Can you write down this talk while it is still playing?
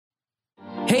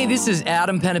Hey, this is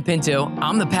Adam Panepinto.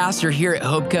 I'm the pastor here at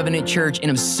Hope Covenant Church, and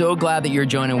I'm so glad that you're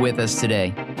joining with us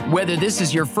today. Whether this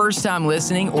is your first time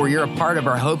listening or you're a part of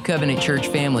our Hope Covenant Church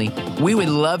family, we would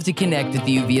love to connect with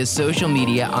you via social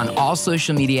media on all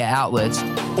social media outlets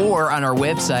or on our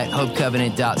website,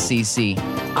 hopecovenant.cc.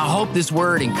 I hope this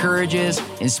word encourages,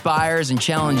 inspires, and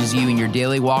challenges you in your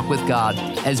daily walk with God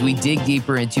as we dig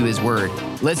deeper into His Word.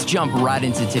 Let's jump right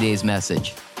into today's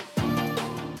message.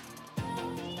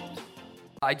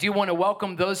 I do want to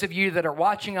welcome those of you that are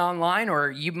watching online, or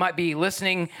you might be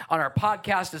listening on our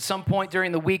podcast at some point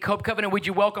during the week. Hope Covenant, would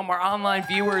you welcome our online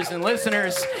viewers and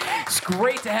listeners? It's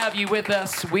great to have you with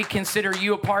us. We consider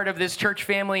you a part of this church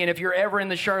family, and if you're ever in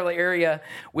the Charlotte area,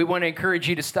 we want to encourage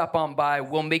you to stop on by.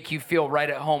 We'll make you feel right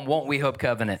at home, won't we, Hope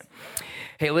Covenant?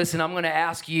 Hey, listen, I'm going to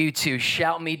ask you to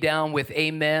shout me down with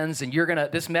amens, and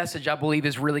this message, I believe,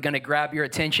 is really going to grab your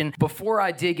attention. Before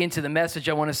I dig into the message,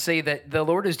 I want to say that the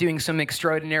Lord is doing some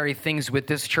extraordinary things with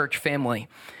this church family.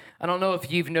 I don't know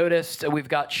if you've noticed, we've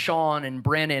got Sean and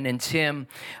Brennan and Tim.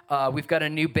 We've got a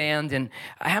new band, and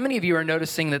how many of you are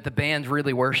noticing that the band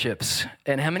really worships?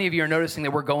 And how many of you are noticing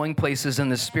that we're going places in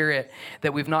the Spirit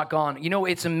that we've not gone? You know,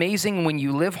 it's amazing when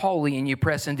you live holy and you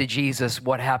press into Jesus,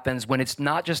 what happens when it's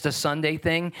not just a Sunday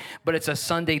thing, but it's a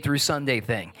Sunday through Sunday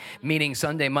thing, meaning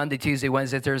Sunday, Monday, Tuesday,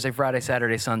 Wednesday, Thursday, Friday,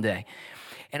 Saturday, Sunday.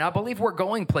 And I believe we're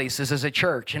going places as a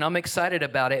church, and I'm excited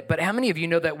about it. But how many of you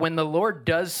know that when the Lord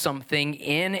does something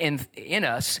in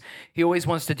us, He always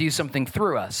wants to do something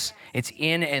through us? It's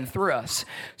in and through us.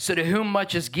 So to whom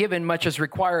much is given, much is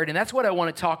required. And that's what I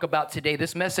want to talk about today.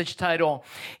 This message title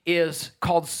is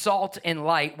called Salt and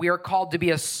Light. We are called to be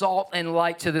a salt and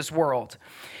light to this world.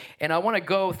 And I want to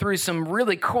go through some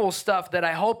really cool stuff that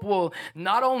I hope will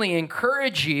not only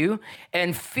encourage you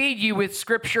and feed you with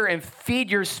scripture and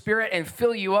feed your spirit and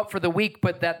fill you up for the week,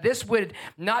 but that this would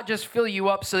not just fill you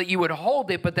up so that you would hold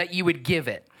it, but that you would give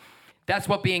it. That's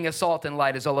what being a salt and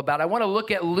light is all about. I want to look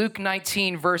at Luke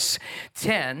 19, verse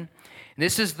 10.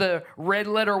 This is the red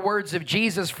letter words of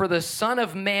Jesus. For the Son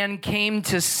of Man came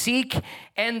to seek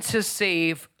and to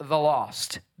save the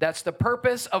lost. That's the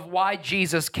purpose of why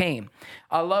Jesus came.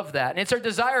 I love that. And it's our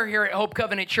desire here at Hope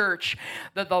Covenant Church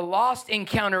that the lost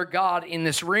encounter God in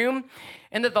this room,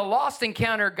 and that the lost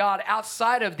encounter God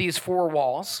outside of these four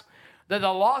walls, that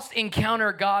the lost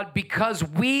encounter God because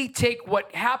we take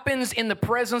what happens in the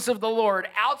presence of the Lord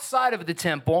outside of the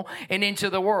temple and into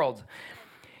the world.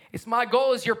 It's my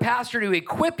goal as your pastor to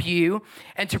equip you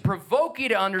and to provoke you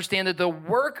to understand that the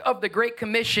work of the Great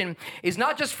Commission is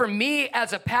not just for me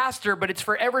as a pastor, but it's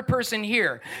for every person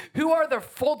here. Who are the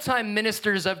full-time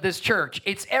ministers of this church?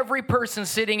 It's every person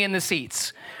sitting in the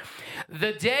seats.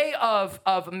 The day of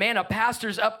a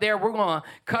pastor's up there, we're going to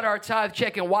cut our tithe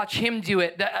check and watch him do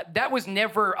it. That was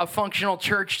never a functional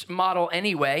church model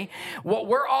anyway. What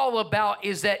we're all about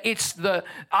is that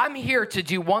I'm here to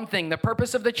do one thing. The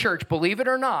purpose of the church, believe it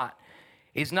or not,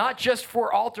 is not just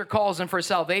for altar calls and for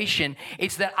salvation.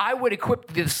 It's that I would equip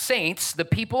the saints, the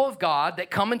people of God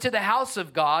that come into the house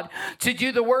of God to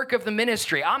do the work of the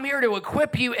ministry. I'm here to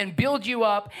equip you and build you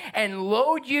up and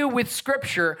load you with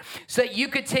scripture so that you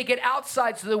could take it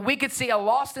outside so that we could see a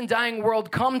lost and dying world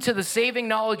come to the saving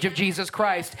knowledge of Jesus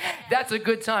Christ. That's a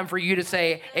good time for you to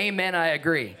say, amen, I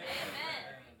agree.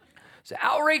 So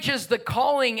outreach is the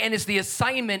calling and is the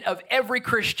assignment of every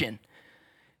Christian.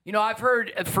 You know, I've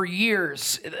heard for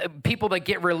years, people that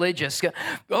get religious go,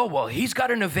 oh, well, he's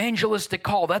got an evangelistic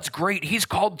call. That's great. He's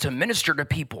called to minister to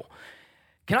people.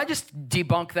 Can I just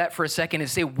debunk that for a second and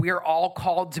say we're all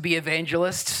called to be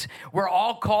evangelists? We're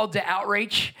all called to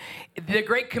outreach. The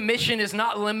Great Commission is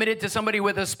not limited to somebody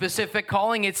with a specific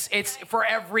calling. It's for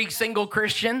every single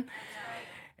Christian.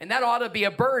 And that ought to be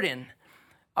a burden.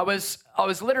 I was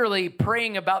literally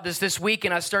praying about this week,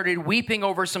 and I started weeping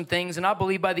over some things, and I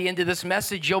believe by the end of this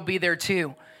message, you'll be there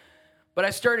too. But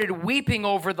I started weeping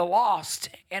over the lost,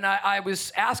 and I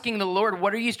was asking the Lord,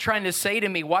 what are you trying to say to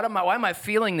me? Why am I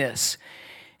feeling this?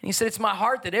 And He said, it's my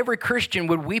heart that every Christian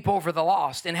would weep over the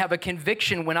lost and have a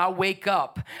conviction when I wake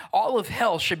up. All of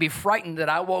hell should be frightened that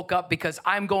I woke up because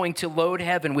I'm going to load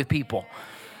heaven with people.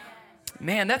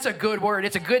 Man, that's a good word.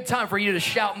 It's a good time for you to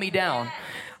shout me down.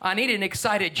 I need an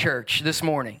excited church this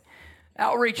morning.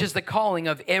 Outreach is the calling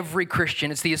of every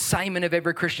Christian. It's the assignment of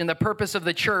every Christian. The purpose of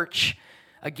the church,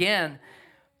 again,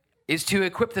 is to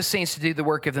equip the saints to do the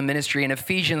work of the ministry. In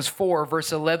Ephesians 4,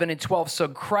 verse 11 and 12, so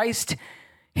Christ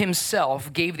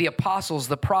Himself gave the apostles,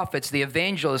 the prophets, the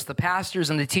evangelists, the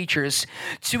pastors, and the teachers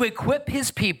to equip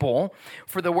His people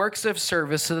for the works of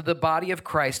service so that the body of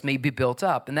Christ may be built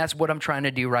up. And that's what I'm trying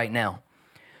to do right now.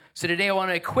 So today I want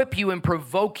to equip you and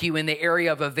provoke you in the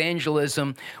area of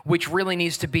evangelism, which really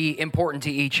needs to be important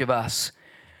to each of us.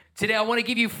 Today I want to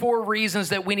give you 4 reasons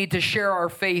that we need to share our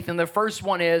faith. And the first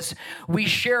one is we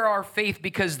share our faith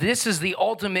because this is the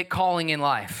ultimate calling in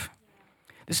life.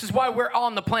 This is why we're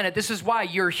on the planet. This is why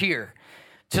you're here,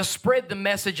 to spread the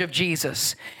message of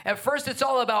Jesus. At first, it's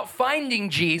all about finding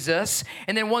Jesus.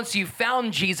 And then once you've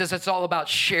found Jesus, it's all about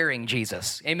sharing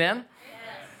Jesus. Amen?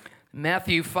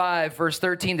 Matthew 5, verse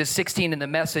 13 to 16 in the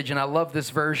Message, and I love this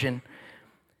version.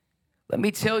 Let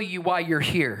me tell you why you're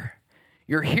here.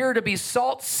 You're here to be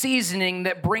salt seasoning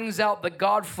that brings out the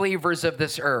God flavors of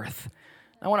this earth.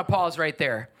 I want to pause right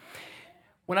there.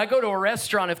 When I go to a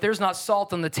restaurant, if there's not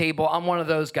salt on the table, I'm one of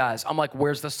those guys. I'm like,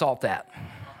 where's the salt at?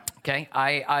 Okay,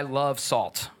 I love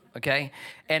salt. Okay,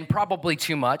 and probably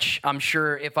too much. I'm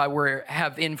sure if I were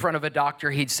have in front of a doctor,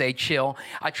 he'd say, chill.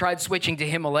 I tried switching to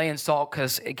Himalayan salt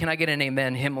because, can I get an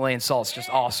amen? Himalayan salt's just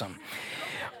awesome.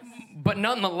 But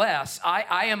nonetheless,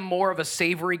 I am more of a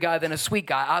savory guy than a sweet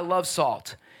guy. I love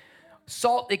salt.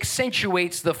 Salt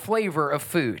accentuates the flavor of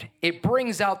food. It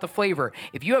brings out the flavor.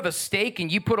 If you have a steak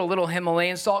and you put a little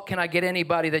Himalayan salt, can I get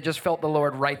anybody that just felt the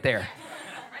Lord right there?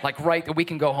 Like we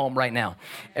can go home right now.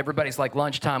 Everybody's like,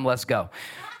 lunchtime, let's go.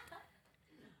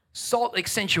 Salt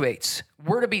accentuates.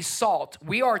 We're to be salt.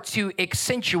 We are to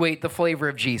accentuate the flavor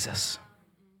of Jesus.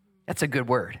 That's a good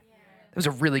word. That was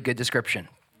a really good description.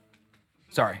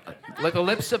 Sorry. Let the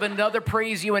lips of another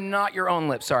praise you and not your own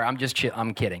lips. Sorry,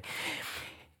 I'm kidding.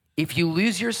 If you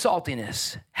lose your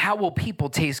saltiness, how will people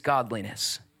taste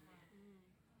godliness?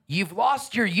 You've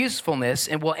lost your usefulness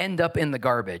and will end up in the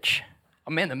garbage.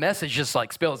 Oh man, the Message just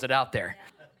like spills it out there.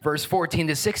 Verse 14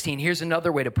 to 16, here's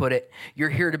another way to put it. You're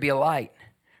here to be a light,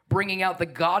 bringing out the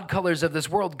God colors of this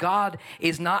world. God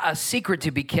is not a secret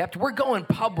to be kept. We're going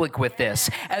public with this.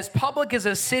 As public as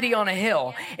a city on a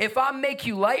hill. If I make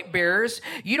you light bearers,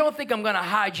 you don't think I'm going to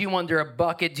hide you under a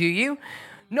bucket, do you?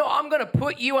 No, I'm going to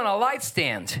put you on a light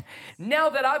stand. Now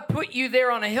that I've put you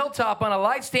there on a hilltop on a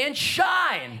light stand,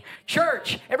 shine.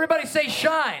 Church, everybody say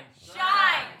shine.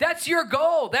 Shine. That's your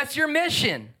goal. That's your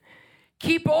mission.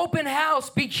 Keep open house.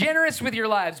 Be generous with your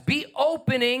lives. Be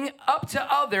opening up to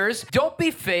others. Don't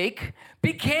be fake.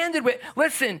 Be candid with.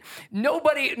 Listen,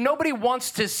 nobody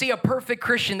wants to see a perfect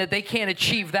Christian that they can't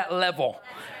achieve that level.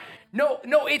 No,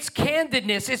 it's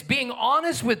candidness. It's being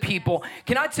honest with people.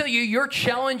 Can I tell you, your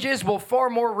challenges will far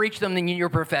more reach them than your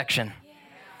perfection. Yeah,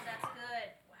 that's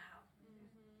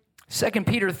good. Wow. 2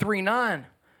 Peter 3:9.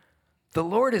 The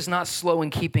Lord is not slow in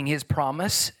keeping his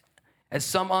promise, as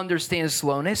some understand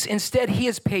slowness. Instead, he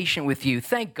is patient with you.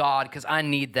 Thank God, because I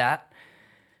need that.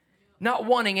 Not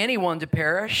wanting anyone to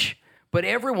perish, but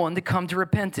everyone to come to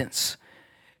repentance.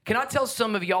 Can I tell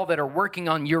some of y'all that are working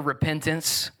on your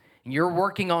repentance, and you're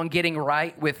working on getting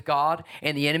right with God,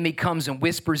 and the enemy comes and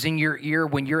whispers in your ear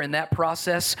when you're in that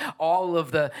process, all of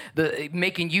the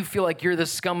making you feel like you're the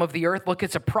scum of the earth. Look,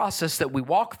 it's a process that we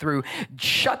walk through.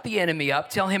 Shut the enemy up,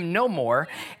 tell him no more,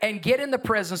 and get in the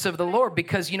presence of the Lord,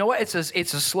 because you know what? It's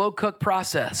a slow cook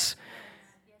process.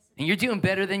 And you're doing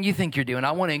better than you think you're doing.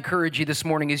 I want to encourage you this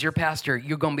morning as your pastor,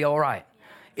 you're going to be all right.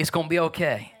 It's going to be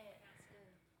okay.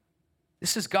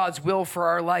 This is God's will for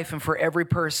our life and for every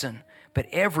person. But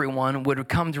everyone would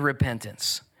come to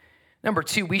repentance. Number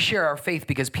 2, we share our faith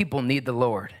because people need the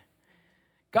Lord.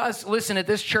 Guys, listen, at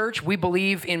this church, we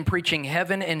believe in preaching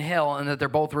heaven and hell and that they're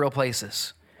both real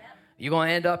places. Yep. You're going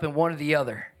to end up in one or the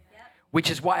other, which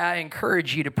is why I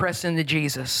encourage you to press into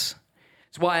Jesus.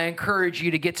 It's why I encourage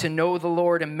you to get to know the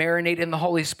Lord and marinate in the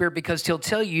Holy Spirit, because he'll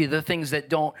tell you the things that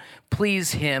don't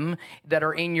please him that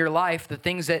are in your life, the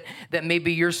things that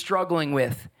maybe you're struggling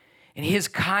with. And his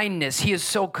kindness, he is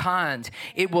so kind.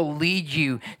 It will lead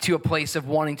you to a place of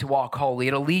wanting to walk holy.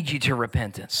 It'll lead you to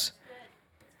repentance.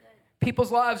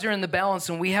 People's lives are in the balance,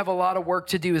 and we have a lot of work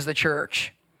to do as the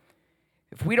church.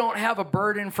 If we don't have a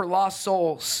burden for lost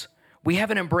souls, we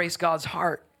haven't embraced God's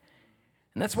heart.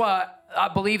 And that's why I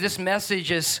believe this message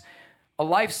is a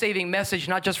life-saving message,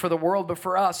 not just for the world, but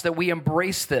for us, that we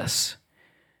embrace this.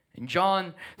 In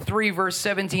John 3, verse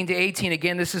 17 to 18,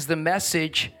 again, this is the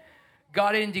Message.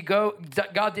 God didn't go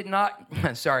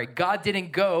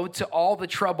to all the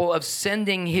trouble of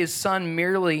sending his son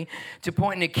merely to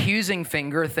point an accusing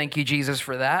finger, thank you, Jesus,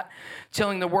 for that,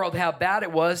 telling the world how bad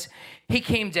it was. He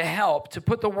came to help, to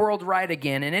put the world right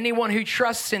again, and anyone who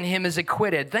trusts in him is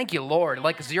acquitted. Thank you, Lord,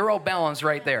 like zero balance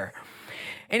right there.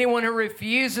 Anyone who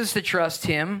refuses to trust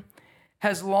him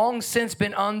has long since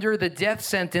been under the death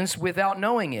sentence without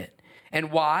knowing it.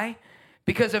 And why?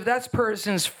 Because of that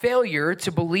person's failure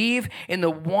to believe in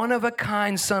the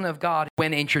one-of-a-kind Son of God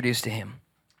when introduced to him.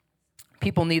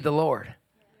 People need the Lord.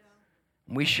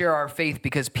 We share our faith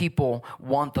because people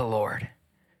want the Lord.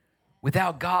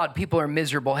 Without God, people are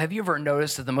miserable. Have you ever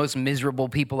noticed that the most miserable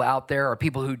people out there are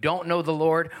people who don't know the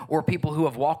Lord or people who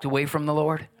have walked away from the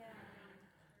Lord?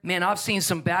 Man, I've seen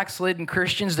some backslidden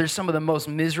Christians. They're some of the most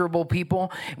miserable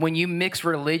people. When you mix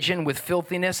religion with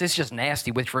filthiness, it's just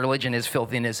nasty, which religion is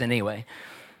filthiness anyway.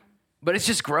 But it's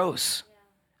just gross.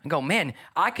 I go, man,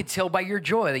 I could tell by your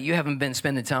joy that you haven't been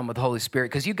spending time with the Holy Spirit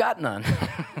because you got none.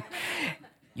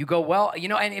 You go, well,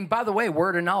 and by the way,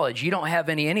 word of knowledge, you don't have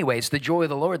any anyway. It's the joy of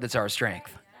the Lord that's our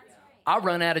strength. I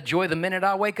run out of joy the minute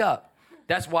I wake up.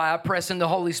 That's why I press in the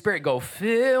Holy Spirit, go,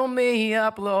 fill me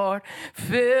up, Lord.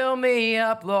 Fill me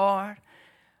up, Lord.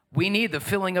 We need the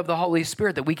filling of the Holy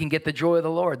Spirit that we can get the joy of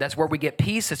the Lord. That's where we get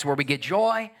peace. That's where we get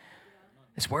joy.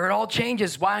 That's where it all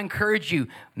changes. Why I encourage you,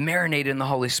 marinate in the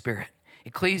Holy Spirit.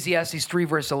 Ecclesiastes 3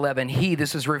 verse 11, he,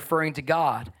 this is referring to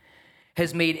God,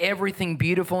 has made everything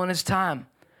beautiful in his time.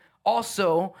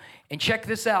 Also, and check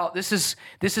this out, this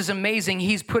is amazing,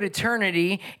 he's put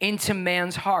eternity into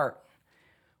man's heart.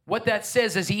 What that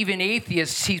says is even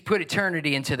atheists, he's put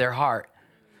eternity into their heart.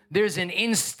 There's an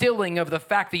instilling of the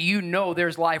fact that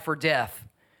there's life or death.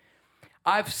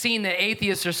 I've seen that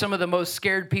atheists are some of the most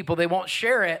scared people. They won't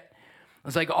share it.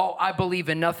 It's like, oh, I believe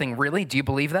in nothing. Really? Do you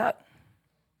believe that?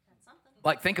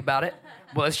 Like, think about it.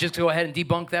 Well, let's just go ahead and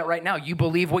debunk that right now. You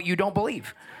believe what you don't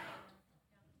believe.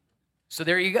 So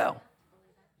there you go.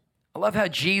 I love how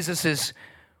Jesus is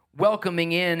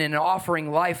welcoming in and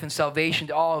offering life and salvation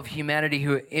to all of humanity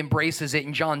who embraces it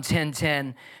in John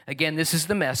 10:10. Again, this is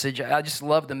the message. I just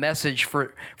love the message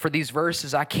for these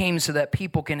verses. I came so that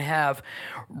people can have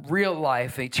real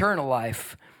life, eternal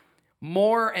life,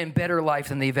 more and better life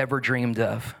than they've ever dreamed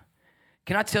of.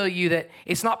 Can I tell you that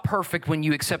it's not perfect when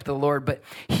you accept the Lord, but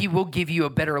he will give you a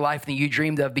better life than you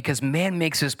dreamed of because man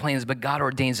makes his plans, but God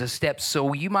ordains the steps.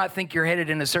 So you might think you're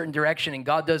headed in a certain direction and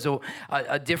God does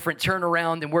a different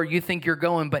turnaround than where you think you're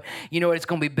going. But you know what? It's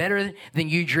going to be better than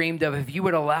you dreamed of. If you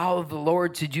would allow the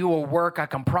Lord to do a work, I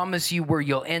can promise you where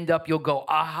you'll end up, you'll go,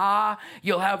 aha,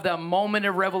 you'll have that moment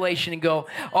of revelation and go,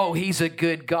 oh, he's a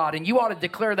good God. And you ought to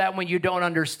declare that when you don't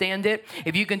understand it.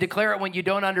 If you can declare it when you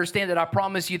don't understand it, I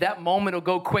promise you that moment will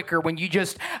go quicker when you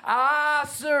just, I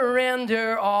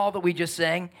surrender all that we just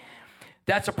sang.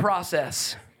 That's a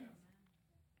process.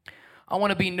 I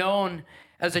want to be known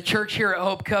as a church here at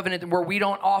Hope Covenant where we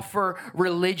don't offer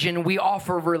religion, we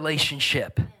offer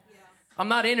relationship. I'm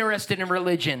not interested in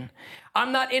religion.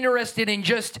 I'm not interested in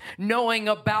just knowing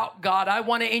about God. I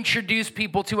want to introduce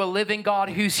people to a living God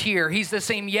who's here. He's the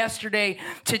same yesterday,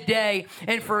 today,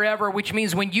 and forever, which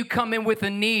means when you come in with a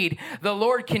need, the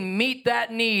Lord can meet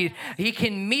that need. He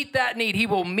can meet that need. He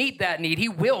will meet that need. He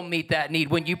will meet that need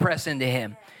when you press into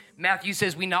him. Matthew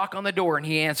says we knock on the door and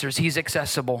he answers. He's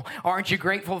accessible. Aren't you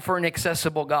grateful for an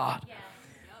accessible God?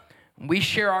 We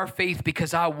share our faith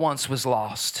because I once was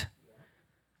lost.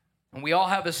 And we all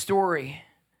have a story.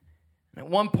 At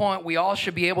one point, we all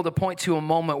should be able to point to a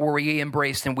moment where we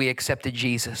embraced and we accepted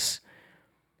Jesus.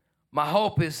 My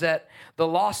hope is that the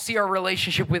lost see our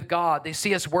relationship with God. They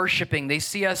see us worshiping. They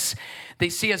see us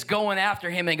going after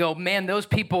him and go, man, those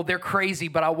people, they're crazy,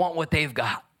 but I want what they've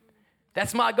got.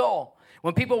 That's my goal.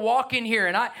 When people walk in here,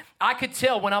 and I could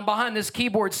tell when I'm behind this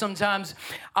keyboard sometimes,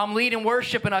 I'm leading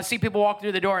worship and I see people walk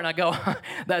through the door and I go,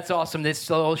 that's awesome. This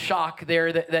a little shock there.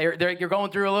 You're going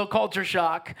through a little culture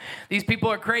shock. These people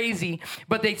are crazy,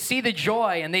 but they see the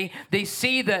joy and they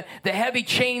see the heavy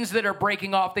chains that are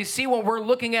breaking off. They see when we're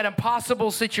looking at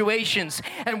impossible situations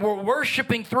and we're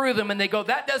worshiping through them and they go,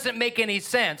 that doesn't make any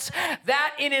sense.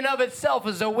 That in and of itself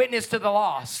is a witness to the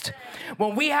lost.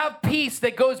 When we have peace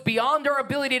that goes beyond our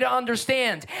ability to understand,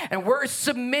 and we're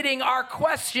submitting our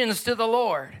questions to the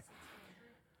Lord.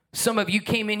 Some of you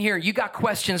came in here, you got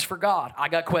questions for God. I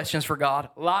got questions for God,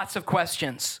 lots of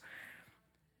questions.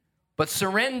 But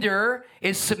surrender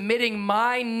is submitting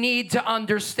my need to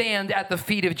understand at the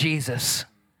feet of Jesus.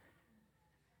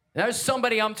 There's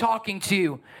somebody I'm talking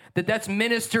to that's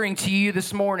ministering to you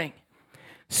this morning.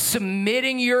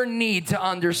 Submitting your need to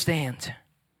understand.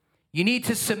 You need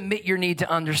to submit your need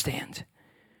to understand.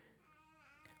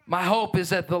 My hope is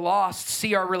that the lost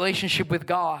see our relationship with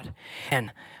God,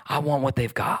 and I want what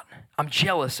they've got. I'm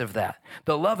jealous of that.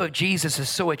 The love of Jesus is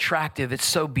so attractive. It's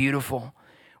so beautiful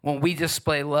when we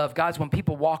display love. Guys, when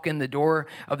people walk in the door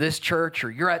of this church,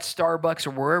 or you're at Starbucks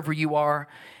or wherever you are,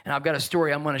 and I've got a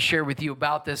story I'm going to share with you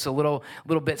about this, a little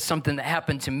bit, something that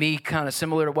happened to me, kind of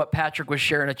similar to what Patrick was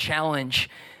sharing, a challenge.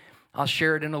 I'll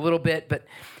share it in a little bit, but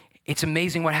it's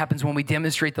amazing what happens when we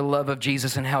demonstrate the love of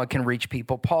Jesus and how it can reach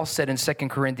people. Paul said in 2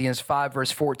 Corinthians 5,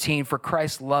 verse 14, for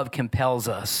Christ's love compels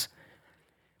us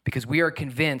because we are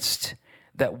convinced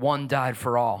that one died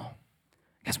for all,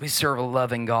 because we serve a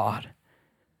loving God.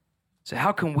 So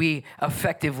how can we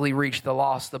effectively reach the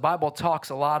lost? The Bible talks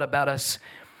a lot about us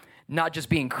not just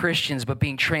being Christians, but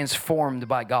being transformed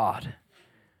by God.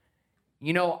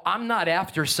 You know, I'm not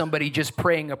after somebody just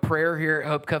praying a prayer here at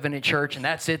Hope Covenant Church and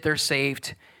that's it, they're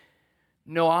saved.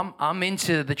 No, I'm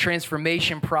into the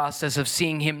transformation process of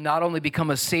seeing him not only become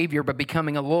a Savior, but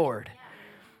becoming a Lord.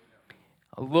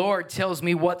 A Lord tells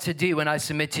me what to do and I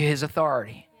submit to his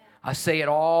authority. I say it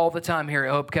all the time here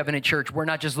at Hope Covenant Church. We're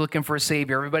not just looking for a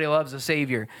Savior. Everybody loves a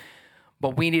Savior.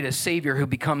 But we need a Savior who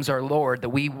becomes our Lord, that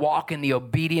we walk in the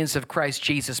obedience of Christ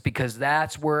Jesus, because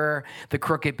that's where the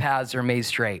crooked paths are made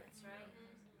straight.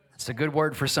 It's a good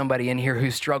word for somebody in here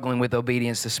who's struggling with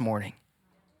obedience this morning.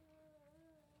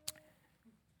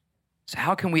 So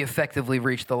how can we effectively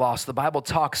reach the lost? The Bible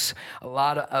talks a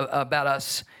lot about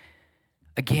us,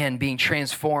 again, being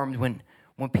transformed.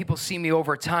 When people see me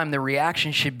over time, the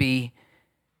reaction should be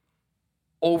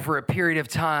over a period of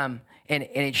time, and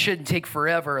it shouldn't take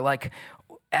forever. Like,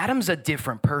 Adam's a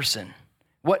different person.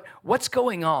 What's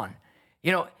going on?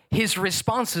 You know, his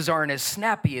responses aren't as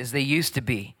snappy as they used to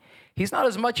be. He's not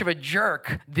as much of a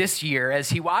jerk this year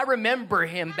as I remember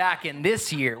him back in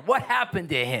this year. What happened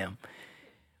to him?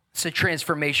 It's a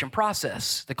transformation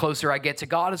process. The closer I get to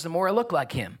God is the more I look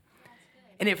like him.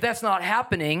 And if that's not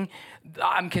happening,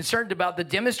 I'm concerned about the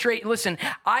demonstrate. Listen,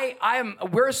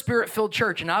 we're a Spirit-filled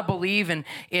church, and I believe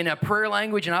in a prayer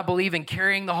language, and I believe in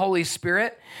carrying the Holy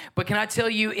Spirit. But can I tell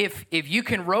you, if you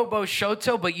can robo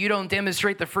shoto, but you don't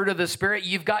demonstrate the fruit of the Spirit,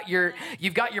 you've got your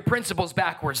principles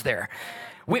backwards there.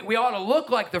 We ought to look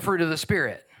like the fruit of the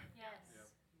Spirit. Yes.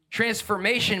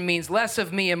 Transformation means less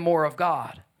of me and more of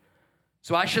God.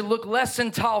 So I should look less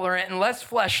intolerant and less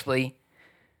fleshly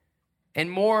and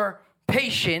more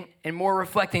patient and more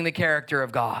reflecting the character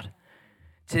of God.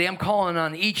 Today I'm calling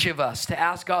on each of us to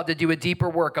ask God to do a deeper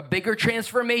work, a bigger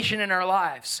transformation in our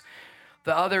lives.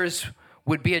 The others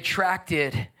would be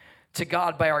attracted to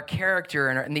God by our character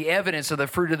and the evidence of the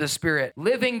fruit of the Spirit.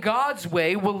 Living God's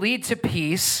way will lead to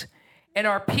peace, and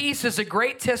our peace is a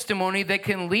great testimony that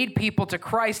can lead people to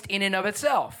Christ in and of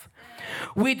itself.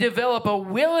 We develop a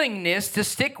willingness to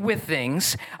stick with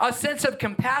things, a sense of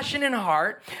compassion in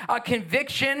heart, a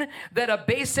conviction that a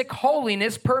basic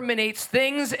holiness permeates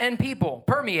things and people.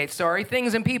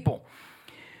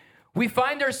 We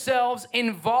find ourselves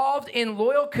involved in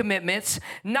loyal commitments,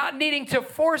 not needing to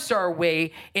force our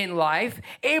way in life,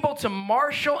 able to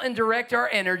marshal and direct our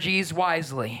energies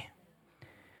wisely.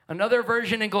 Another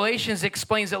version in Galatians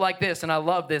explains it like this, and I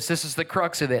love this. This is the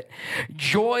crux of it.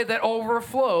 Joy that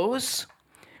overflows.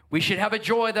 We should have a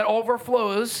joy that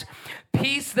overflows.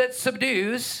 Peace that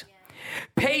subdues.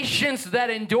 Patience that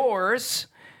endures.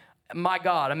 My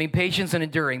God, patience and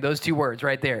enduring, those two words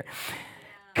right there.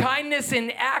 Kindness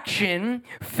in action.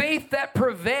 Faith that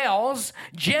prevails.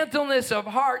 Gentleness of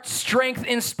heart. Strength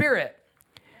in spirit.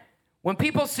 When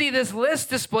people see this list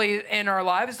displayed in our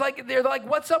lives, they're like,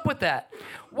 what's up with that?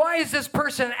 Why is this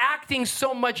person acting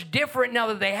so much different now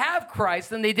that they have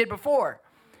Christ than they did before?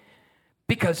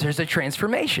 Because there's a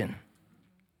transformation.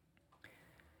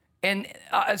 And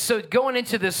so going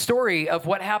into this story of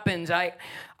what happened,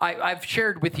 I've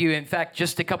shared with you, in fact,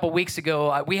 just a couple weeks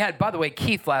ago, we had, by the way,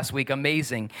 Keith last week,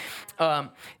 amazing.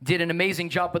 Did an amazing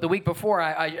job. But the week before,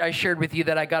 I shared with you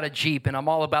that I got a Jeep, and I'm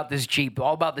all about this Jeep,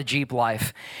 all about the Jeep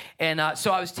life. And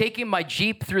so I was taking my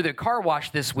Jeep through the car wash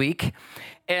this week,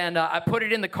 and I put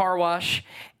it in the car wash,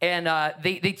 and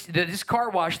this car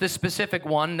wash, this specific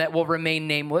one that will remain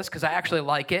nameless because I actually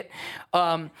like it,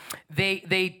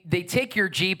 they take your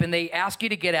Jeep and they ask you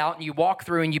to get out, and you walk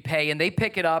through and you pay, and they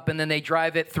pick it up and then they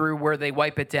drive it through where they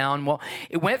wipe it down. Well,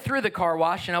 it went through the car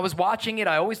wash, and I was watching it.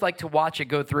 I always like to watch it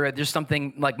go through it. There's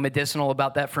something like medicinal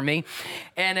about that for me.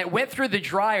 And it went through the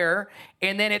dryer,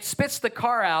 and then it spits the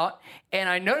car out, and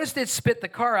I noticed it spit the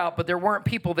car out, but there weren't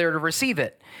people there to receive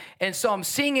it. And so I'm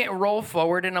seeing it roll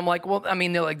forward, and I'm like, well,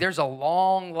 there's a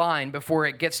long line before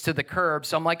it gets to the curb.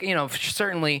 So I'm like,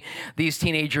 certainly these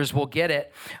teenagers will get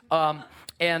it.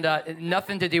 And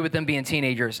nothing to do with them being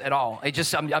teenagers at all.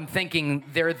 I'm thinking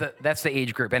that's the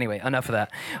age group. Anyway, enough of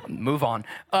that. Move on.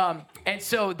 And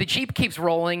so the Jeep keeps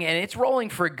rolling, and it's rolling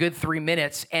for a good 3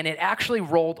 minutes, and it actually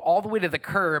rolled all the way to the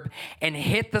curb and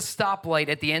hit the stoplight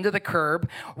at the end of the curb,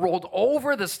 rolled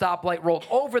over the stoplight, rolled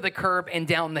over the curb, and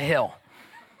down the hill.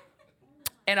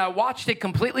 And I watched it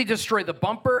completely destroy the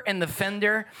bumper and the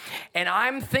fender. And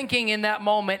I'm thinking in that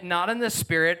moment, not in the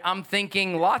spirit, I'm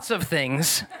thinking lots of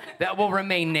things that will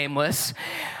remain nameless.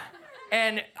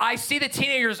 And I see the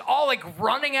teenagers all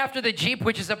running after the Jeep,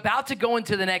 which is about to go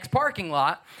into the next parking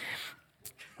lot,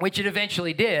 which it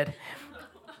eventually did.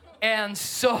 And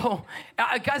so,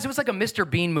 guys, it was like a Mr.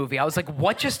 Bean movie. I was like,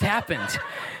 what just happened?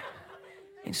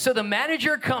 And so the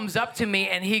manager comes up to me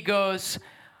and he goes,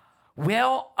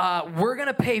 well, we're going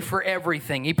to pay for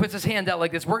everything. He puts his hand out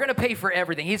like this. We're going to pay for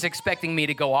everything. He's expecting me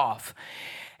to go off.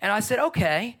 And I said,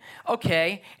 okay.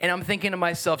 And I'm thinking to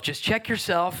myself, just check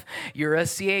yourself. You're a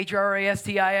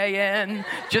CHRASTIAN.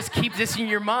 Just keep this in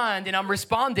your mind. And I'm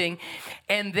responding.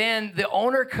 And then the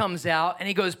owner comes out and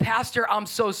he goes, Pastor, I'm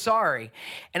so sorry.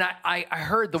 And I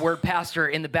heard the word pastor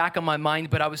in the back of my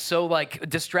mind, but I was so like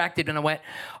distracted. And I went,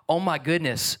 oh my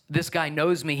goodness, this guy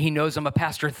knows me. He knows I'm a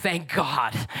pastor. Thank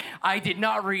God. I did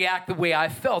not react the way I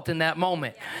felt in that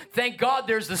moment. Thank God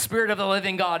there's the Spirit of the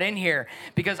living God in here,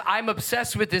 because I'm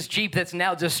obsessed with this Jeep that's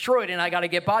now destroyed and I got to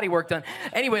get body work done.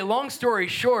 Anyway, long story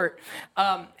short,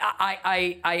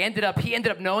 he ended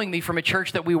up knowing me from a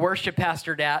church that we worship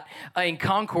pastored at in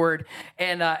Concord.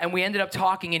 And we ended up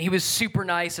talking, and he was super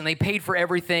nice, and they paid for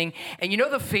everything. And you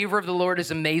know, the favor of the Lord is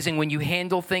amazing when you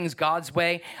handle things God's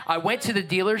way. I went to the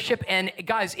dealership, and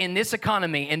guys, in this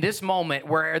economy, in this moment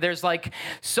where there's like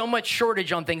so much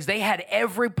shortage on things, they had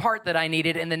every part that I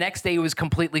needed, and the next day it was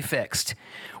completely fixed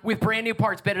with brand new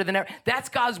parts, better than ever. That's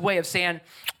God's way of saying,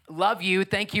 love you,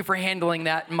 thank you for handling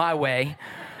that my way.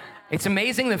 It's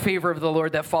amazing the favor of the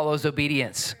Lord that follows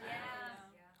obedience.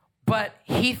 But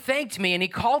he thanked me, and he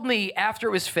called me after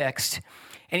it was fixed,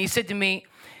 and he said to me,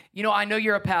 you know, I know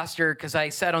you're a pastor because I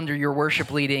sat under your worship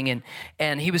leading,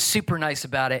 and he was super nice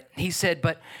about it. He said,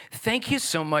 but thank you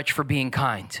so much for being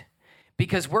kind,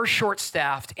 because we're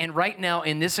short-staffed, and right now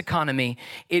in this economy,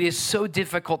 it is so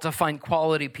difficult to find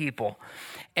quality people.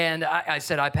 And I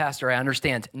said, Pastor, I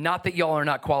understand. Not that y'all are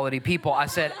not quality people. I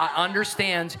said, I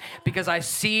understand, because I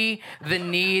see the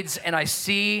needs, and I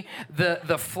see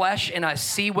the flesh, and I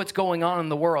see what's going on in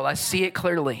the world. I see it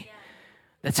clearly.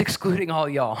 That's excluding all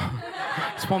y'all.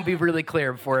 This won't be really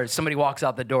clear before somebody walks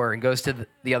out the door and goes to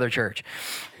the other church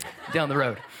down the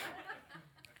road.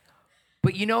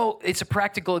 But you know, it's a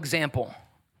practical example.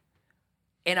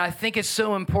 And I think it's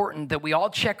so important that we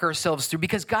all check ourselves through,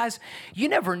 because guys, you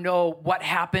never know what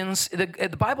happens.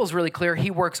 The Bible's really clear. He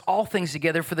works all things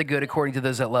together for the good according to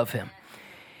those that love him.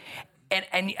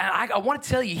 And I want to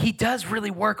tell you, he does really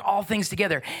work all things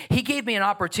together. He gave me an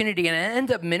opportunity, and I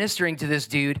ended up ministering to this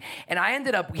dude. And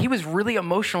he was really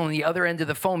emotional on the other end of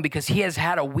the phone, because he has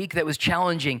had a week that was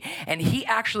challenging. And he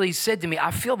actually said to me,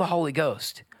 I feel the Holy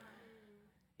Ghost.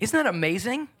 Isn't that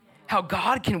amazing? How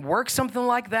God can work something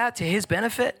like that to his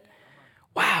benefit?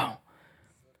 Wow.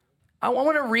 I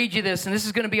want to read you this, and this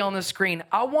is going to be on the screen.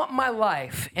 I want my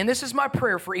life, and this is my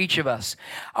prayer for each of us.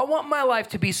 I want my life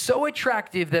to be so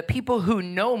attractive that people who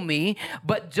know me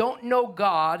but don't know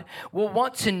God will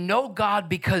want to know God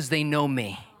because they know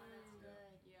me.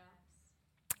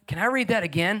 Can I read that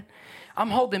again? I'm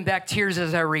holding back tears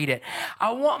as I read it.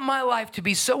 I want my life to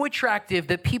be so attractive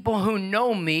that people who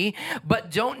know me but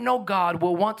don't know God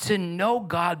will want to know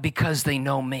God because they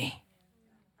know me.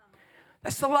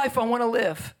 That's the life I want to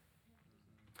live.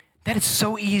 That is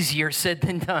so easier said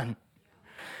than done.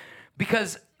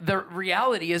 Because the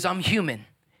reality is I'm human,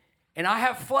 and I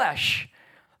have flesh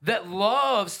that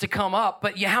loves to come up.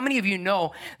 But how many of you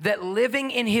know that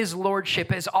living in his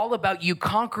lordship is all about you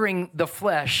conquering the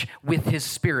flesh with his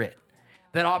spirit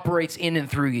that operates in and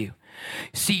through you?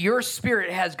 See, your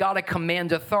spirit has got to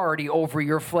command authority over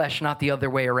your flesh, not the other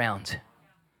way around.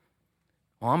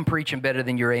 Well, I'm preaching better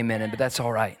than your amen, but that's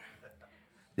all right.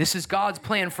 This is God's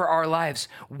plan for our lives.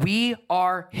 We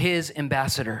are his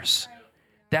ambassadors.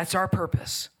 That's our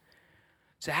purpose.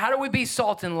 So how do we be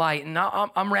salt and light? And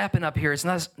I'm wrapping up here. It's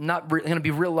not going to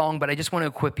be real long, but I just want to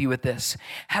equip you with this.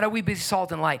 How do we be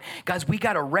salt and light? Guys, we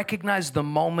got to recognize the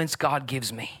moments God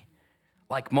gives me,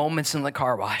 like moments in the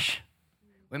car wash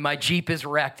when my Jeep is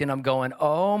wrecked and I'm going,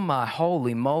 oh my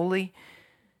holy moly.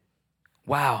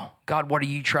 Wow, God, what are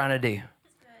you trying to do?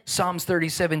 Psalms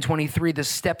 37:23, the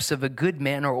steps of a good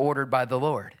man are ordered by the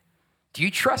Lord. Do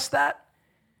you trust that?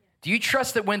 Do you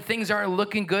trust that when things aren't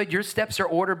looking good, your steps are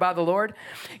ordered by the Lord?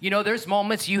 You know, there's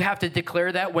moments you have to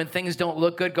declare that when things don't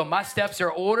look good. Go, my steps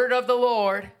are ordered of the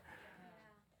Lord.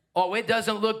 Oh, it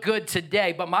doesn't look good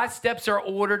today, but my steps are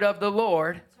ordered of the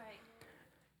Lord.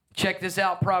 Check this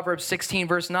out, Proverbs 16,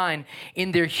 verse 9.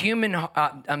 In their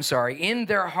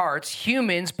hearts,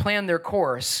 humans plan their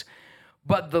course,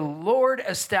 but the Lord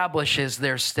establishes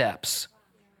their steps.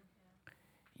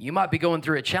 You might be going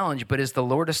through a challenge, but is the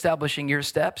Lord establishing your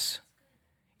steps?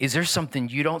 Is there something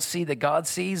you don't see that God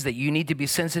sees that you need to be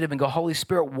sensitive and go, Holy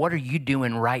Spirit, what are you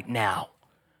doing right now?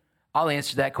 I'll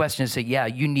answer that question and say, yeah,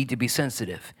 you need to be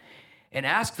sensitive. And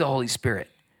ask the Holy Spirit.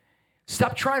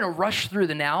 Stop trying to rush through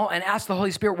the now and ask the Holy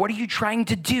Spirit, what are you trying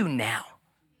to do now?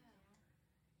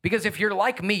 Because if you're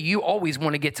like me, you always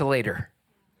want to get to later.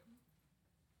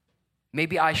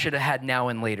 Maybe I should have had now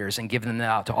and laters and given them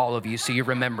out to all of you so you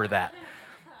remember that.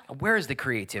 Where is the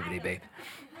creativity, babe?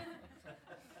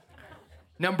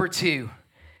 Number 2,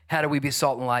 how do we be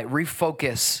salt and light?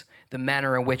 Refocus the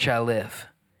manner in which I live.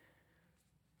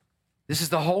 This is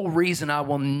the whole reason I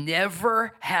will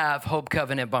never have Hope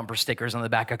Covenant bumper stickers on the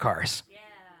back of cars.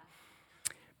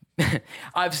 Yeah.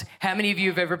 How many of you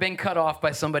have ever been cut off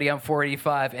by somebody on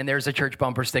 485 and there's a church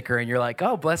bumper sticker and you're like,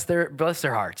 oh, bless their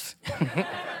hearts.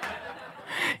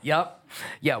 Yep.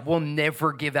 Yeah, we'll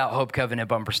never give out Hope Covenant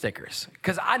bumper stickers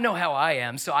because I know how I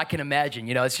am, so I can imagine.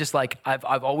 It's just like I've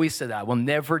always said that. We'll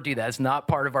never do that. It's not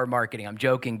part of our marketing. I'm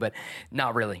joking, but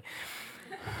not really.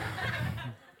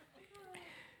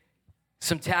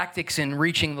 Some tactics in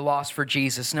reaching the lost for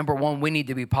Jesus. Number 1, we need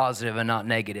to be positive and not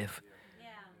negative. Yeah.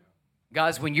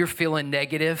 Guys, when you're feeling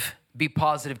negative, be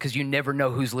positive because you never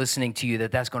know who's listening to you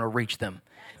that's going to reach them.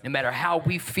 No matter how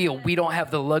we feel, we don't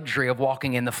have the luxury of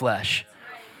walking in the flesh.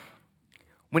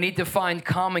 We need to find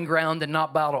common ground and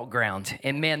not battleground.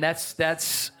 And man,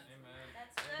 that's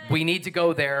we need to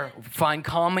go there, find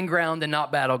common ground and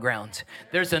not battleground.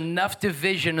 There's enough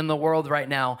division in the world right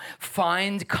now.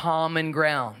 Find common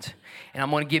ground. And I'm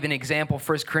going to give an example,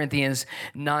 1 Corinthians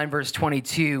 9, verse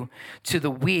 22. To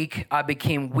the weak, I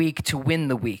became weak to win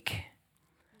the weak.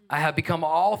 I have become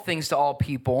all things to all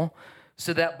people,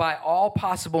 so that by all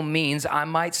possible means I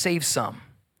might save some.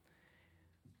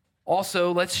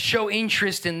 Also, let's show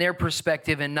interest in their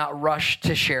perspective and not rush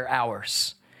to share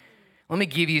ours. Let me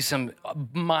give you some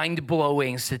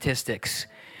mind-blowing statistics.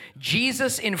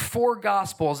 Jesus in 4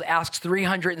 Gospels asks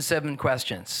 307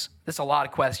 questions. That's a lot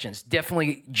of questions.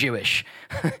 Definitely Jewish.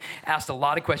 Asked a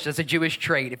lot of questions. That's a Jewish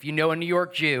trait. If you know a New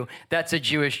York Jew, that's a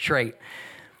Jewish trait.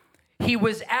 He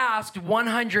was asked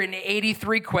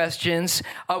 183 questions,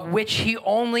 of which he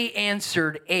only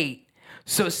answered 8.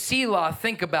 So Selah,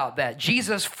 think about that.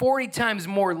 Jesus 40 times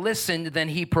more listened than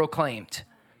he proclaimed.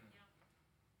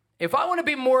 If I want to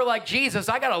be more like Jesus,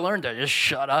 I got to learn to just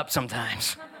shut up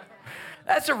sometimes.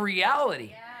 That's a reality.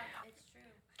 Yeah, it's true.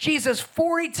 Jesus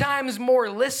 40 times more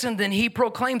listened than he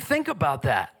proclaimed. Think about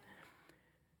that.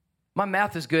 My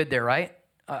math is good there, right?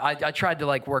 I tried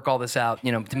to work all this out,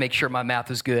 to make sure my math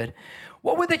was good.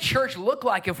 What would the church look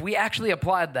like if we actually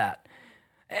applied that?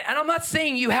 And I'm not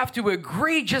saying you have to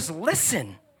agree, just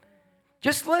listen.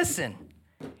 Just listen.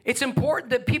 It's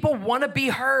important that people want to be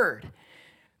heard.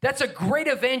 That's a great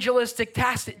evangelistic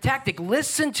tactic.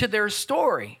 Listen to their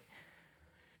story.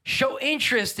 Show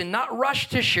interest and not rush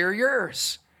to share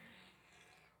yours.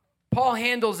 Paul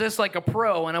handles this like a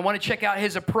pro, and I want to check out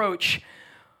his approach.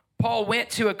 Paul went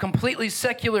to a completely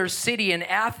secular city in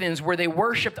Athens where they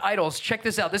worshiped idols. Check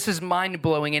this out. This is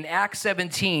mind-blowing. In Acts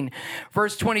 17,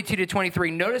 verse 22 to 23,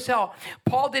 notice how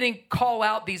Paul didn't call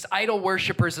out these idol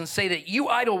worshipers and say that you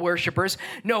idol worshipers.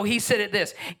 No, he said it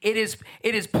this. It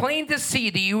is plain to see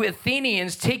that you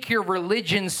Athenians take your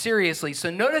religion seriously.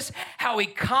 So notice how he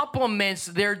compliments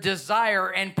their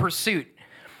desire and pursuit.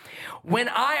 When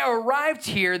I arrived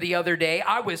here the other day,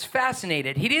 I was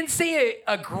fascinated. He didn't say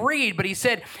agreed, but he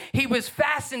said he was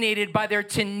fascinated by their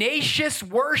tenacious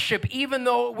worship, even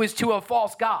though it was to a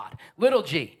false god, little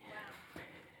g.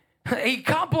 He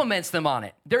compliments them on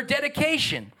it, their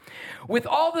dedication. With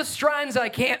all the shrines I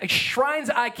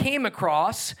came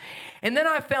across, and then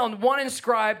I found one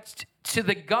inscribed to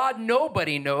the God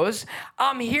nobody knows.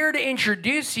 I'm here to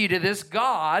introduce you to this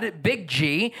God, big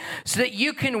G, so that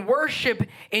you can worship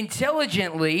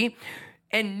intelligently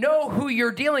and know who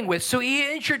you're dealing with. So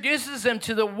he introduces them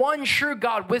to the one true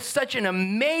God with such an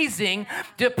amazing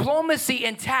diplomacy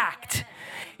and tact.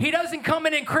 He doesn't come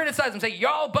in and criticize them, say,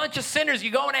 y'all a bunch of sinners,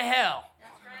 you're going to hell.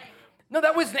 No,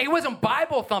 he wasn't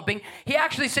Bible thumping. He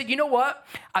actually said, you know what?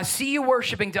 I see you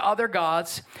worshiping to other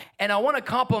gods, and I want to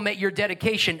compliment your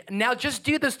dedication. Now just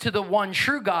do this to the one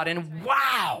true God, and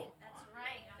wow.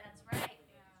 That's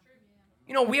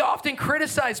right. We often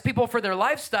criticize people for their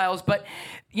lifestyles, but,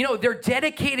 they're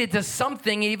dedicated to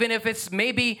something, even if it's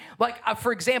maybe,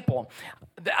 for example,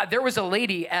 there was a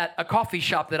lady at a coffee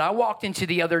shop that I walked into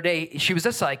the other day. She was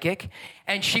a psychic,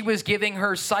 and she was giving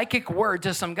her psychic word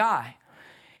to some guy.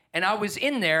 And I was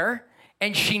in there,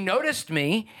 and she noticed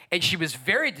me, and she was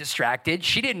very distracted.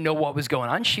 She didn't know what was going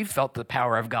on. She felt the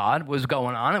power of God was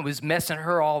going on. It was messing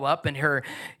her all up in her,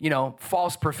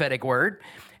 false prophetic word.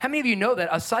 How many of you know that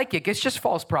a psychic is just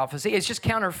false prophecy? It's just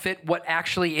counterfeit what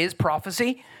actually is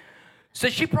prophecy. So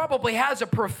she probably has a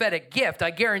prophetic gift.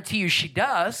 I guarantee you she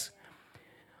does.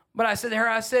 But I said to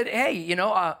her, hey,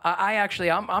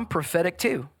 I'm prophetic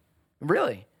too.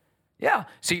 Really? Yeah.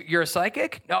 So you're a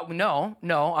psychic? No.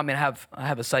 I mean, I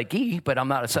have a psyche, but I'm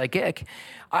not a psychic.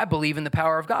 I believe in the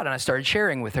power of God. And I started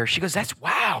sharing with her. She goes,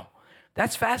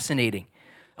 that's fascinating.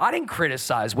 I didn't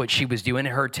criticize what she was doing,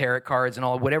 her tarot cards and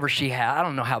all, whatever she had. I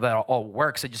don't know how that all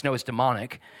works. I just know it's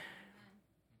demonic.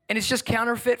 And it's just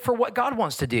counterfeit for what God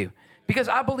wants to do. Because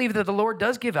I believe that the Lord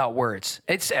does give out words.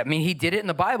 He did it in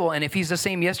the Bible. And if he's the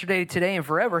same yesterday, today, and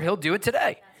forever, he'll do it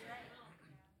today.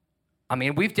 I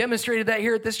mean, we've demonstrated that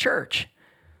here at this church.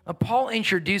 Paul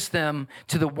introduced them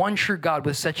to the one true God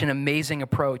with such an amazing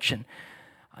approach. And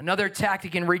another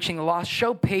tactic in reaching the lost,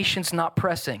 show patience, not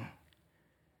pressing.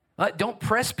 Don't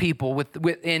press people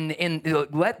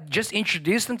just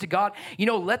introduce them to God.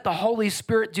 Let the Holy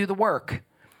Spirit do the work.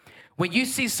 When you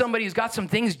see somebody who's got some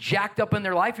things jacked up in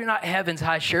their life, you're not heaven's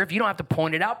high sheriff. You don't have to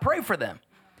point it out. Pray for them.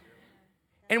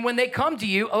 And when they come to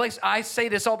you, I say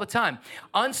this all the time,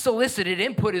 unsolicited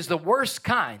input is the worst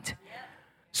kind.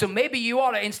 So maybe you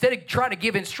ought to, instead of try to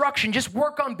give instruction, just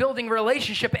work on building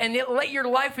relationship and let your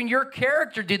life and your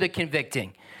character do the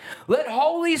convicting. Let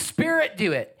Holy Spirit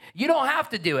do it. You don't have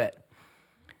to do it.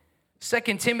 2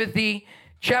 Timothy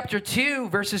chapter 2,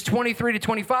 verses 23 to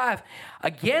 25.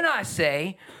 Again, I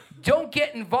say, don't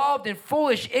get involved in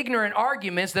foolish, ignorant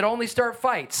arguments that only start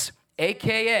fights,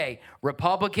 a.k.a.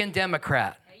 Republican,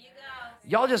 Democrat.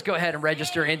 Y'all just go ahead and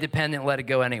register independent, let it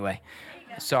go anyway.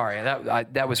 Sorry,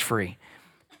 that was free.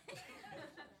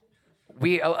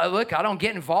 Look, I don't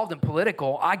get involved in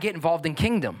political. I get involved in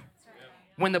kingdom.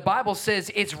 When the Bible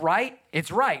says it's right,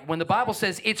 it's right. When the Bible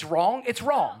says it's wrong, it's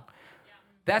wrong.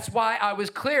 That's why I was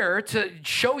clear to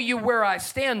show you where I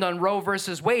stand on Roe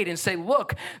versus Wade and say,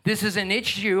 look, this is an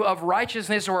issue of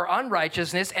righteousness or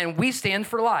unrighteousness, and we stand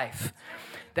for life.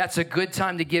 That's a good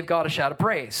time to give God a shout of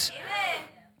praise. Amen.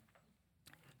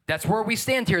 That's where we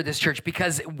stand here at this church,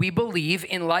 because we believe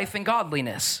in life and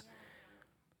godliness.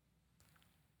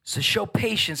 So show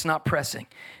patience, not pressing.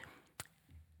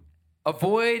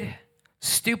 Avoid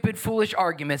stupid, foolish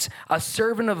arguments. A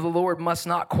servant of the Lord must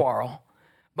not quarrel,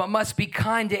 but must be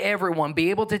kind to everyone, be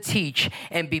able to teach,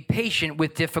 and be patient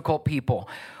with difficult people.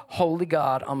 Holy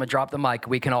God, I'm going to drop the mic.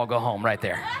 We can all go home right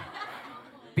there.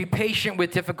 Be patient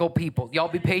with difficult people. Y'all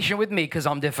be patient with me because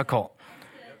I'm difficult.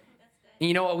 And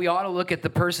you know what? We ought to look at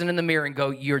the person in the mirror and go,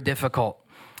 you're difficult.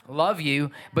 Love you,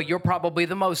 but you're probably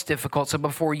the most difficult. So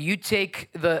before you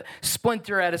take the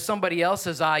splinter out of somebody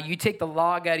else's eye, you take the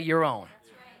log out of your own.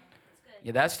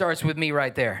 Yeah, that starts with me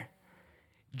right there.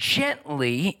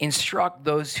 Gently instruct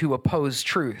those who oppose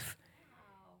truth.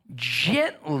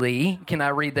 Gently, can I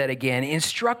read that again?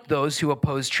 Instruct those who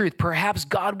oppose truth. Perhaps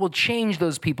God will change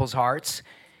those people's hearts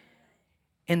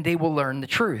and they will learn the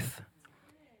truth.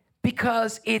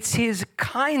 Because it's his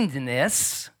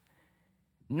kindness,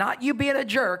 not you being a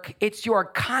jerk, it's your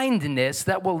kindness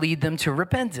that will lead them to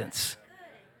repentance.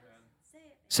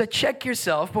 So check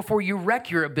yourself before you wreck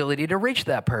your ability to reach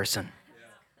that person.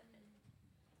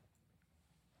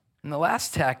 And the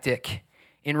last tactic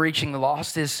in reaching the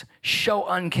lost is show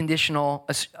unconditional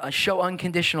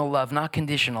love, not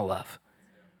conditional love.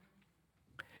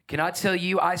 Can I tell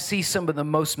you, I see some of the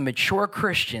most mature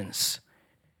Christians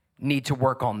need to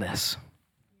work on this.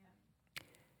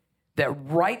 That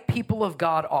write people of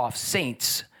God off,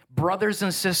 saints, brothers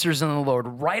and sisters in the Lord,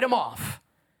 write them off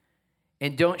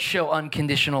and don't show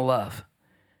unconditional love.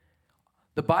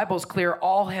 The Bible's clear,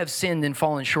 all have sinned and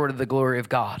fallen short of the glory of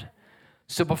God.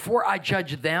 So before I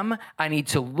judge them, I need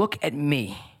to look at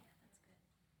me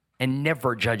and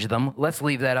never judge them. Let's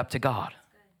leave that up to God.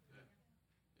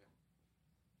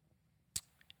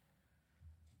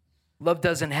 Love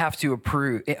doesn't have to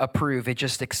approve, it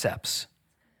just accepts.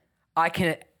 I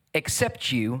can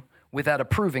accept you without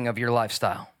approving of your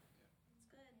lifestyle.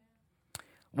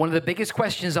 One of the biggest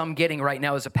questions I'm getting right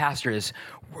now as a pastor is,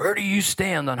 where do you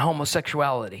stand on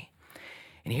homosexuality?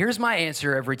 And here's my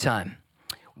answer every time.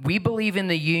 We believe in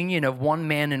the union of one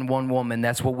man and one woman.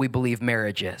 That's what we believe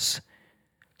marriage is.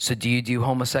 So do you do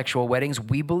homosexual weddings?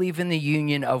 We believe in the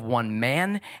union of one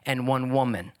man and one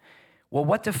woman. Well,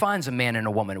 what defines a man and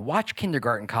a woman? Watch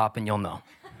Kindergarten Cop and you'll know.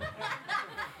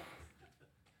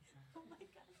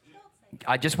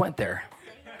 I just went there.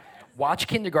 Watch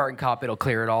Kindergarten Cop. It'll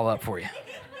clear it all up for you.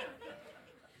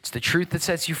 It's the truth that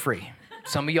sets you free.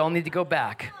 Some of y'all need to go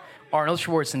back. Arnold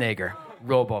Schwarzenegger,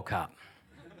 RoboCop.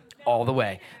 All the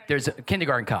way. There's a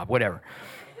Kindergarten Cop, whatever.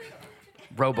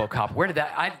 RoboCop. Where did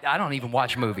that? I don't even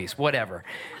watch movies. Whatever.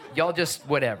 Y'all just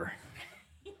whatever.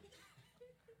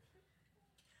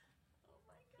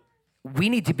 We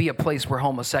need to be a place where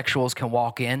homosexuals can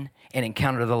walk in and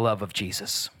encounter the love of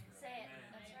Jesus. Say it.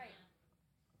 That's right.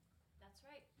 That's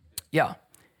right. Yeah.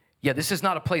 Yeah, this is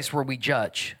not a place where we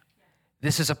judge.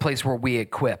 This is a place where we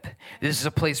equip. This is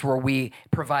a place where we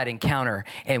provide encounter.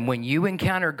 And when you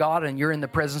encounter God and you're in the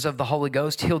presence of the Holy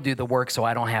Ghost, he'll do the work so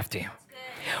I don't have to.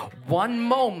 One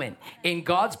moment in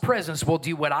God's presence will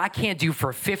do what I can't do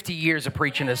for 50 years of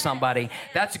preaching to somebody.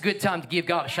 That's a good time to give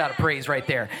God a shout of praise right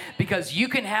there. Because you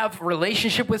can have a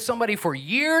relationship with somebody for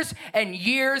years and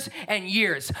years and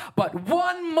years. But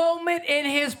one moment in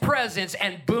his presence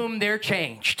and boom, they're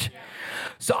changed.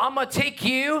 So I'm going to take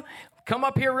you. Come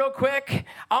up here real quick.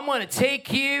 I'm going to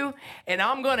take you and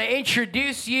I'm going to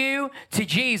introduce you to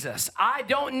Jesus. I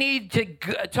don't need to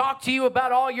talk to you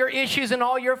about all your issues and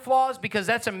all your flaws because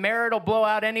that's a marital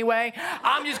blowout anyway.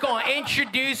 I'm just going to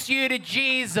introduce you to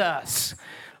Jesus.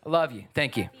 I love you.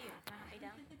 Thank you.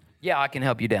 Yeah, I can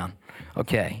help you down.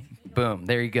 Okay. Boom.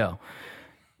 There you go.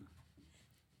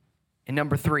 And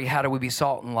number 3, how do we be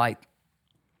salt and light?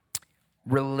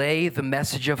 Relay the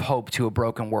message of hope to a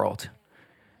broken world.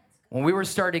 When we were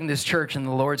starting this church and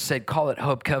the Lord said, call it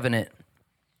Hope Covenant,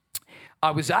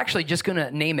 I was actually just going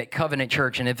to name it Covenant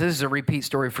Church. And if this is a repeat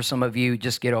story for some of you,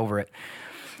 just get over it.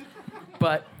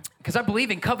 But because I believe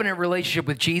in covenant relationship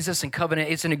with Jesus, and covenant,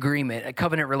 it's an agreement, a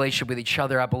covenant relationship with each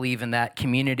other. I believe in that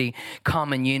community,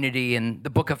 common unity. And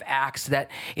the book of Acts, that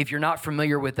if you're not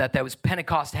familiar with that, that was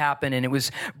Pentecost happened, and it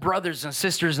was brothers and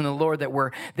sisters in the Lord that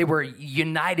were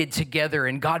united together,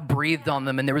 and God breathed on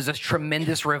them, and there was this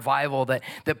tremendous revival that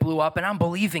blew up. And I'm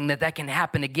believing that can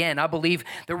happen again. I believe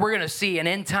that we're going to see an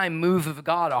end time move of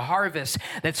God, a harvest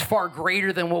that's far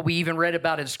greater than what we even read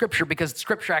about in Scripture, because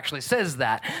Scripture actually says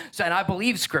that. So, and I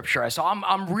believe Scripture. So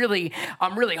I'm really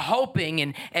hoping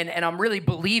and I'm really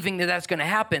believing that that's going to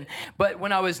happen. But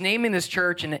when I was naming this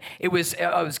church and I was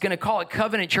going to call it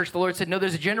Covenant Church, the Lord said, no,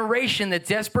 there's a generation that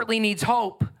desperately needs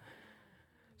hope.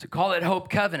 So call it Hope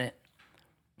Covenant.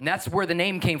 And that's where the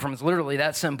name came from. It's literally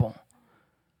that simple.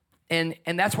 And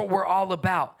that's what we're all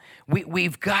about.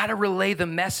 We've got to relay the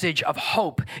message of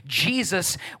hope.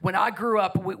 Jesus, when I grew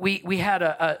up, we had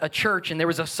a church, and there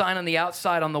was a sign on the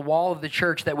outside on the wall of the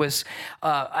church that was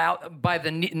out by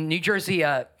the New Jersey,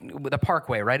 the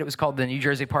Parkway, right? It was called the New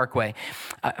Jersey Parkway.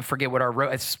 I forget what our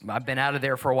road, I've been out of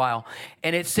there for a while.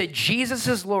 And it said, Jesus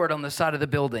is Lord on the side of the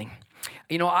building.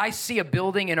 You know, I see a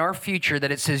building in our future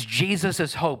that it says, Jesus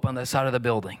is hope on the side of the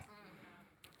building.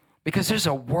 Because there's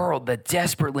a world that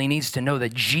desperately needs to know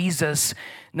that Jesus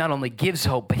not only gives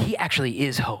hope, but he actually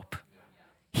is hope.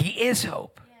 He is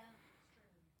hope.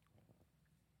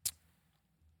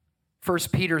 1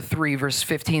 Peter 3, verse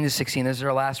 15 to 16, this is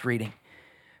our last reading.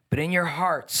 But in your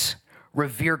hearts,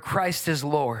 revere Christ as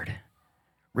Lord.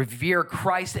 Revere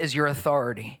Christ as your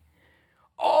authority.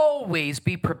 Always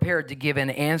be prepared to give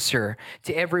an answer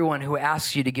to everyone who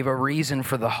asks you to give a reason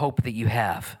for the hope that you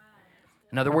have.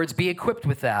 In other words, be equipped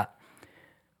with that.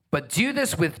 But do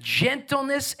this with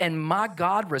gentleness, and my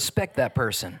God, respect that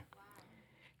person.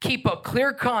 Keep a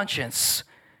clear conscience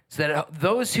so that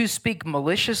those who speak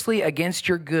maliciously against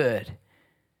your good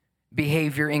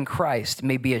behavior in Christ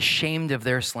may be ashamed of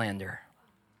their slander.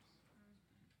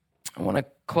 I want to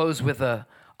close with a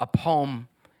poem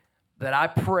that I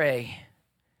pray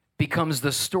becomes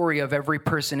the story of every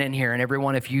person in here. And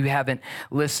everyone, if you haven't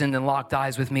listened and locked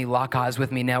eyes with me, lock eyes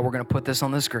with me now. We're going to put this on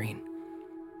the screen.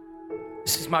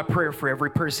 This is my prayer for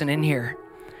every person in here.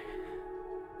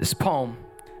 This poem,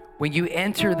 when you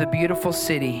enter the beautiful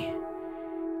city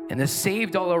and the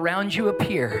saved all around you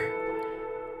appear,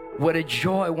 what a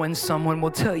joy when someone will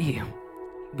tell you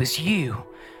it was you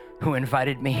who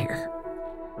invited me here.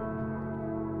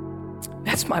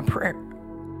 That's my prayer.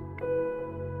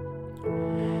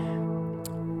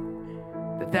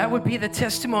 That would be the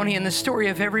testimony and the story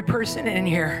of every person in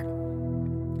here.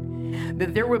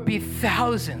 That there would be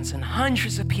thousands and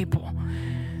hundreds of people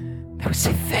that would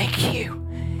say, thank you.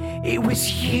 It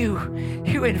was you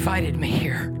who invited me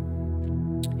here.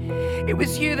 It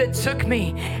was you that took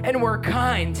me and were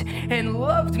kind and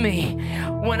loved me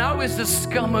when I was the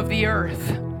scum of the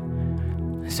earth.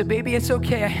 I said, baby, it's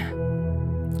okay.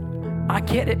 I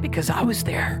get it because I was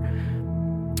there.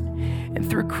 And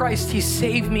through Christ, he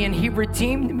saved me and he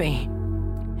redeemed me.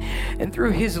 And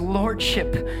through his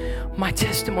lordship, my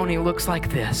testimony looks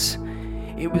like this.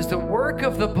 It was the work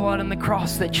of the blood on the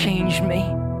cross that changed me.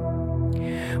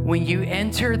 When you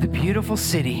enter the beautiful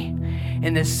city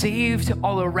and the saved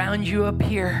all around you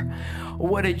appear,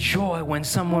 what a joy when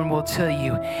someone will tell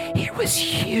you, it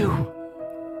was you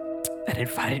that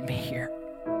invited me here.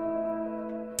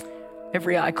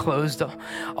 Every eye closed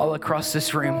all across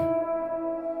this room.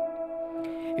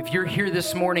 If you're here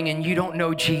this morning and you don't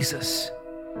know Jesus,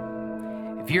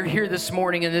 if you're here this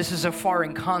morning and this is a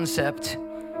foreign concept,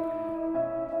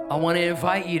 I want to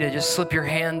invite you to just slip your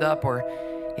hand up, or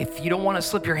If you don't want to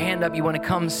slip your hand up, you want to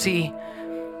come see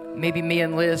maybe me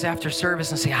and Liz after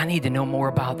service and say, I need to know more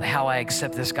about how I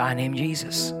accept this guy named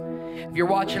Jesus. If you're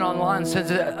watching online, send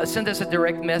us a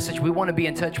direct message. We want to be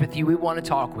in touch with you. We want to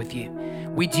talk with you.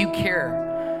 We do care.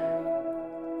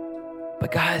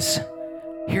 But guys,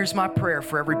 here's my prayer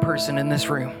for every person in this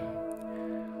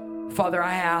room. Father,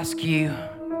 I ask you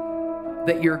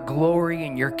that your glory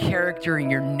and your character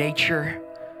and your nature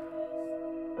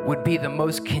would be the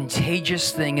most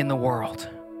contagious thing in the world.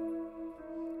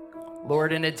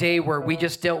 Lord, in a day where we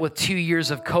just dealt with 2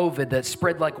 years of COVID that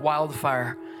spread like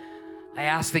wildfire, I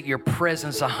ask that your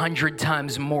presence 100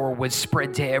 times more would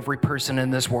spread to every person in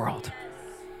this world.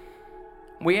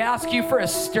 We ask you for a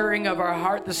stirring of our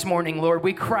heart this morning, Lord.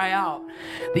 We cry out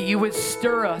that you would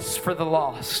stir us for the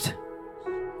lost.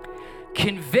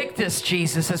 Convict us,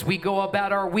 Jesus, as we go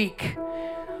about our week.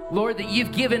 Lord, that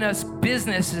you've given us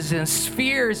businesses and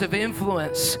spheres of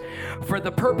influence for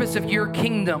the purpose of your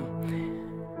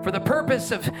kingdom, for the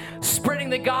purpose of spreading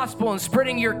the gospel and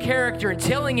spreading your character and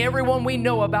telling everyone we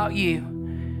know about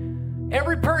you.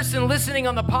 Every person listening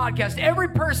on the podcast, every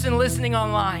person listening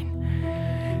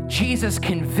online, Jesus,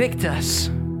 convict us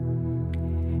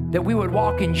that we would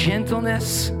walk in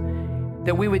gentleness,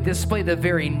 that we would display the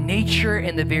very nature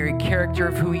and the very character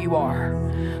of who you are,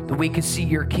 that we could see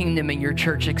your kingdom and your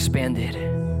church expanded.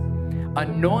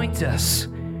 Anoint us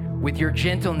with your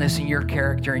gentleness and your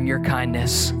character and your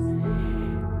kindness.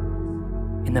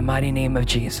 In the mighty name of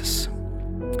Jesus.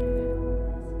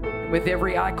 With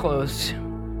every eye closed,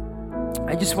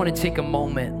 I just want to take a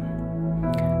moment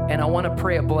and I want to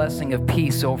pray a blessing of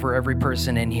peace over every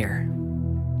person in here.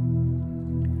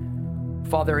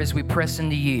 Father, as we press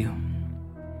into you,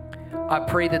 I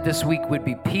pray that this week would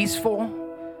be peaceful.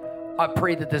 I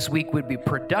pray that this week would be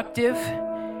productive.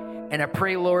 And I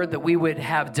pray, Lord, that we would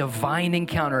have divine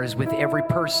encounters with every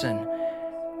person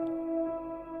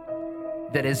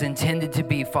that is intended to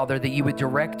be, Father, that you would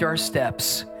direct our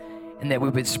steps and that we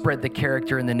would spread the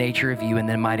character and the nature of you in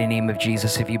the mighty name of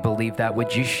Jesus. If you believe that,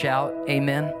 would you shout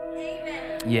amen?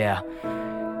 Amen. Yeah.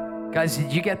 Guys,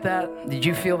 did you get that? Did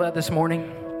you feel that this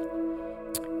morning?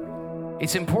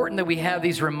 It's important that we have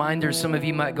these reminders. Some of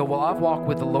you might go, well, I've walked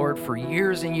with the Lord for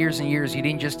years and years and years. You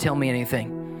didn't just tell me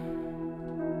anything.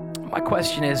 My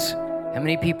question is, how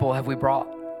many people have we brought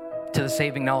to the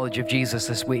saving knowledge of Jesus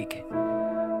this week?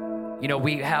 You know,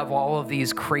 we have all of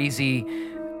these crazy,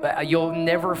 you'll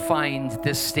never find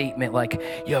this statement like,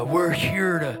 yeah, we're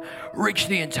here to reach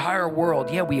the entire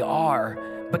world. Yeah, we are.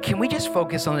 But can we just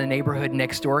focus on the neighborhood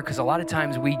next door? Because a lot of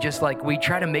times we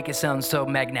try to make it sound so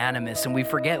magnanimous and we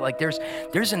forget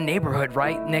there's a neighborhood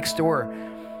right next door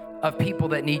of people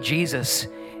that need Jesus.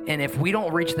 And if we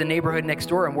don't reach the neighborhood next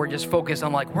door and we're just focused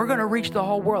on we're going to reach the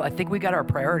whole world, I think we got our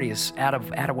priorities out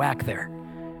of whack there.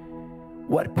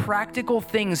 What practical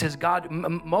things has God,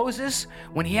 Moses,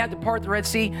 when he had to part the Red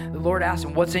Sea, the Lord asked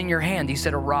him, what's in your hand? He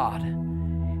said, a rod.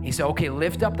 He said, okay,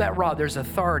 lift up that rod. There's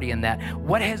authority in that.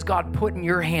 What has God put in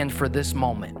your hand for this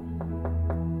moment?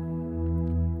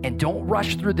 And don't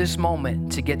rush through this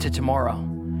moment to get to tomorrow.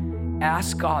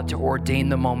 Ask God to ordain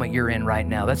the moment you're in right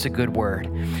now. That's a good word.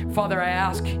 Father, I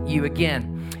ask you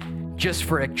again, just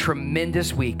for a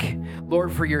tremendous week.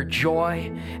 Lord, for your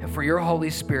joy and for your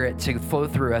Holy Spirit to flow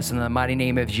through us in the mighty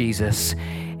name of Jesus.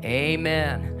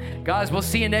 Amen. Guys, we'll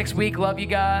see you next week. Love you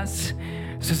guys.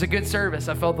 This is a good service.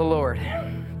 I felt the Lord.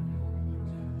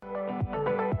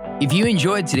 If you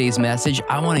enjoyed today's message,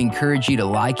 I want to encourage you to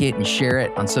like it and share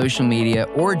it on social media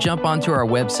or jump onto our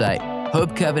website,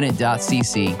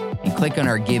 hopecovenant.cc, and click on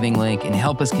our giving link and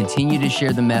help us continue to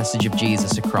share the message of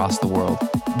Jesus across the world.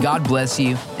 God bless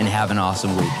you and have an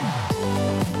awesome week.